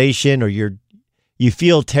organization or you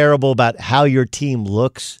feel terrible about how your team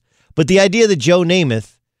looks. But the idea that Joe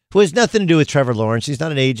Namath, who has nothing to do with Trevor Lawrence, he's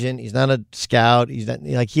not an agent, he's not a scout, he's not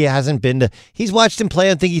like he's watched him play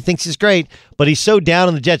and he thinks he's great, but he's so down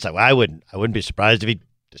on the Jets. Like, well, I wouldn't be surprised if he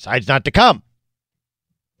decides not to come.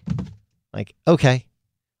 Like, okay.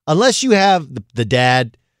 Unless you have the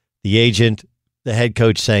dad, the agent, the head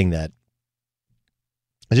coach saying that.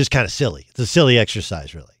 It's just kind of silly. It's a silly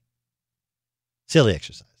exercise, really. Silly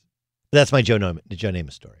exercise. But that's my Joe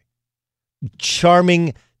Namath story.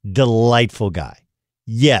 Charming, delightful guy.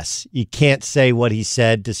 Yes, you can't say what he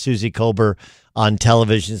said to Susie Colbert on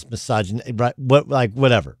television. It's misogyny, right?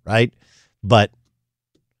 Whatever, right? But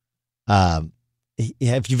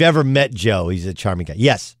if you've ever met Joe, he's a charming guy.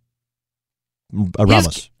 Yes.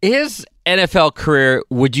 Ramos. His NFL career,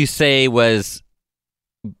 would you say, was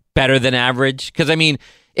better than average? Because, I mean,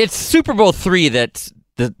 it's Super Bowl III that's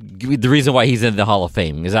the reason why he's in the Hall of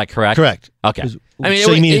Fame. Is that correct? Correct. Okay. I mean,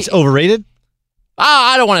 so you mean it's overrated?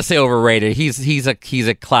 I don't want to say overrated. He's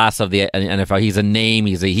a class of the NFL. He's a name.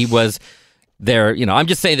 He was there. You know, I'm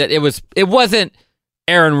just saying that it wasn't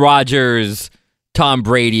Aaron Rodgers, Tom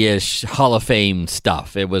Brady-ish Hall of Fame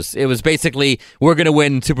stuff. It was basically we're going to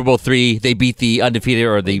win Super Bowl III. They beat the undefeated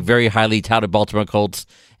or the very highly touted Baltimore Colts,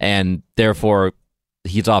 and therefore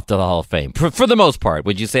he's off to the Hall of Fame for the most part.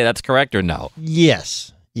 Would you say that's correct or no?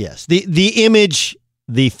 Yes. The image.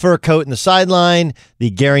 The fur coat in the sideline, the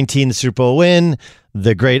guaranteeing the Super Bowl win,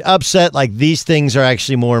 the great upset, like these things are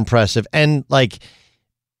actually more impressive. And like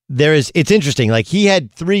it's interesting. Like he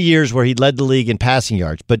had 3 years where he led the league in passing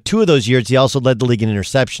yards, but 2 of those years he also led the league in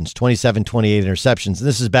interceptions, 27, 28 interceptions. And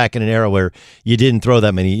this is back in an era where you didn't throw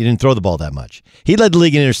the ball that much. He led the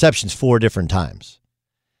league in interceptions 4 different times.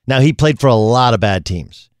 Now he played for a lot of bad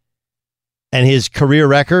teams. And his career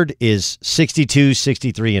record is 62,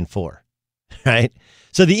 63, and 4. Right?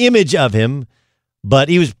 So the image of him, but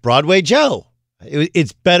he was Broadway Joe.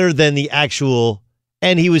 It's better than the actual,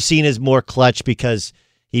 and he was seen as more clutch because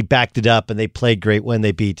he backed it up and they played great when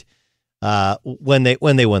they beat, when they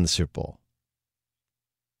won the Super Bowl.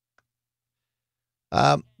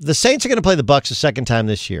 The Saints are going to play the Bucs a second time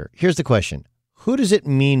this year. Here's the question. Who does it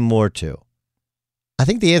mean more to? I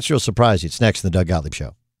think the answer will surprise you. It's next in the Doug Gottlieb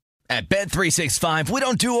Show. At Bet365, we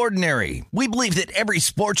don't do ordinary. We believe that every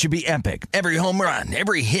sport should be epic. Every home run,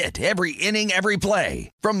 every hit, every inning, every play.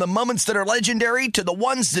 From the moments that are legendary to the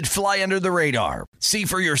ones that fly under the radar. See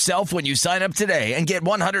for yourself when you sign up today and get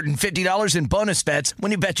 $150 in bonus bets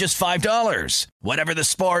when you bet just $5. Whatever the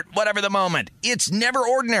sport, whatever the moment, it's never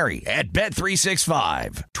ordinary at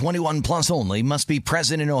Bet365. 21 plus only. Must be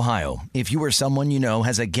present in Ohio. If you or someone you know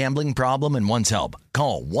has a gambling problem and wants help,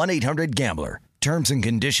 call 1-800-GAMBLER. Terms and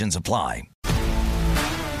conditions apply.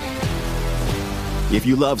 If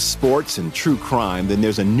you love sports and true crime, then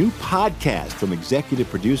there's a new podcast from executive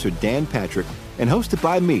producer Dan Patrick and hosted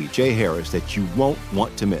by me, Jay Harris, that you won't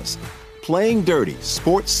want to miss. Playing Dirty: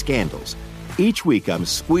 Sports Scandals. Each week, I'm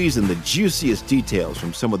squeezing the juiciest details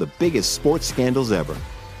from some of the biggest sports scandals ever.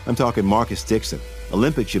 I'm talking Marcus Dixon,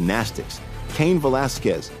 Olympic gymnastics, Cain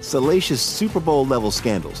Velasquez, salacious Super Bowl-level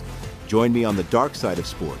scandals. Join me on the dark side of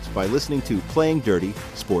sports by listening to Playing Dirty: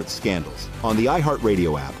 Sports Scandals on the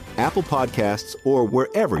iHeartRadio app, Apple Podcasts, or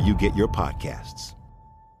wherever you get your podcasts.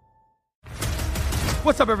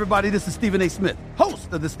 What's up, everybody? This is Stephen A. Smith,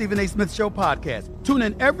 host of the Stephen A. Smith Show podcast. Tune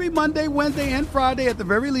in every Monday, Wednesday, and Friday at the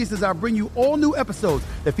very least as I bring you all new episodes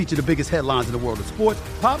that feature the biggest headlines in the world of sports,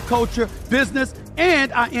 pop culture, business,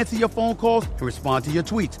 and I answer your phone calls and respond to your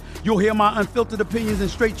tweets. You'll hear my unfiltered opinions and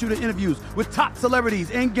straight-shooter interviews with top celebrities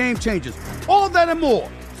and game changers. All that and more.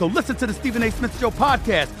 So listen to the Stephen A. Smith Show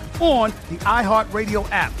podcast on the iHeartRadio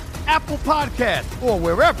app, Apple Podcasts, or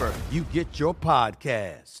wherever you get your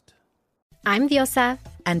podcast. I'm Diosa.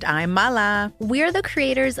 And I'm Mala. We're the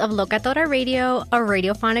creators of Locatora Radio, a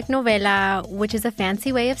radiophonic novela, which is a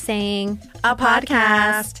fancy way of saying a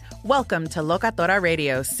podcast. Welcome to Locatora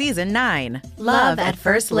Radio Season 9. Love at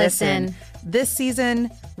First Listen. This season,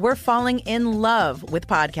 we're falling in love with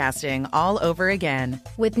podcasting all over again.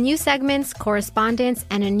 With new segments, correspondence,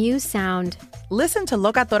 and a new sound. Listen to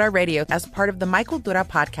Locatora Radio as part of the My Cultura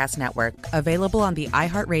Podcast Network. Available on the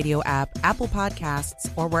iHeartRadio app, Apple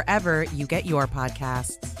Podcasts, or wherever you get your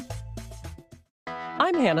podcasts.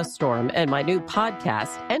 I'm Hannah Storm, and my new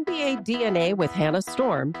podcast, NBA DNA with Hannah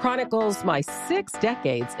Storm, chronicles my 6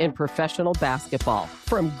 decades in professional basketball.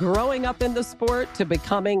 From growing up in the sport to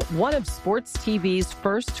becoming one of sports TV's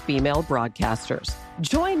first female broadcasters.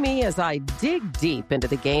 Join me as I dig deep into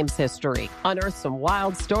the game's history, unearth some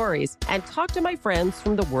wild stories, and talk to my friends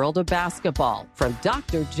from the world of basketball, from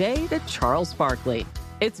Dr. J to Charles Barkley.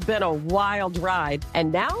 It's been a wild ride,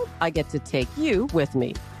 and now I get to take you with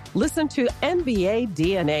me. Listen to NBA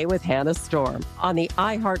DNA with Hannah Storm on the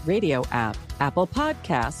iHeartRadio app, Apple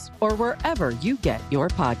Podcasts, or wherever you get your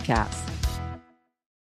podcasts.